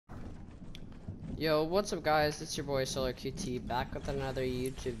Yo, what's up guys, it's your boy Solar QT back with another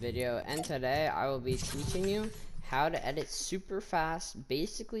YouTube video, and today I will be teaching you how to edit super fast,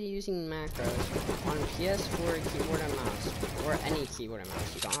 basically using macros on PS4 keyboard and mouse, or any keyboard and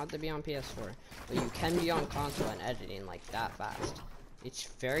mouse. You don't have to be on PS4, but you can be on console and editing like that fast. It's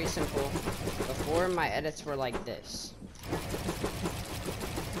very simple. Before, my edits were like this.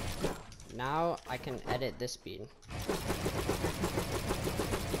 Now I can edit this speed.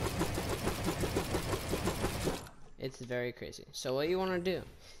 It's very crazy. So what you want to do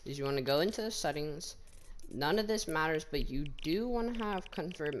is you want to go into the settings. None of this matters, but you do want to have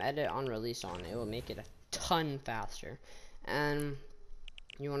confirm edit on release on. It will make it a ton faster. And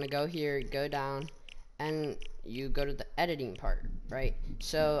you want to go here, go down, and you go to the editing part, right?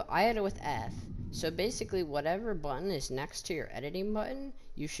 So I edit with F. So basically whatever button is next to your editing button,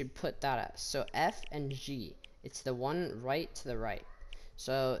 you should put that as. So F and G. It's the one right to the right.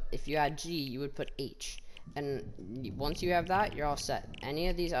 So if you had G, you would put H. And once you have that, you're all set. Any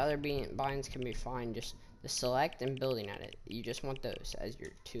of these other binds can be fine, just the select and building edit. You just want those as your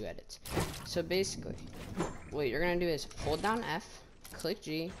two edits. So basically, what you're gonna do is hold down F, click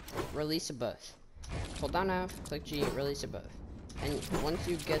G, release of both. Hold down F, click G, release of both. And once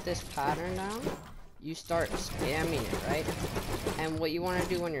you get this pattern down, you start spamming it, right? And what you want to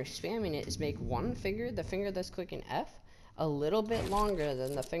do when you're spamming it is make one finger, the finger that's clicking F, a little bit longer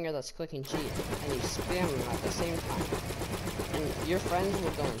than the finger that's clicking G, and you spam them at the same time. And your friends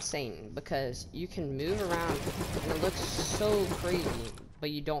will go insane because you can move around and it looks so crazy, but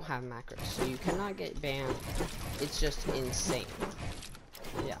you don't have macros, so you cannot get banned. It's just insane.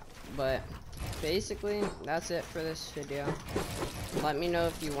 Yeah, but basically that's it for this video. Let me know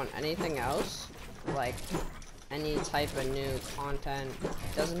if you want anything else, like any type of new content.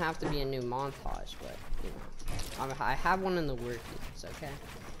 It doesn't have to be a new montage, but you know, I have one in the works, okay?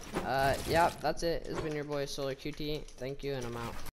 Yeah, that's it. It's been your boy Solar QT. Thank you, and I'm out.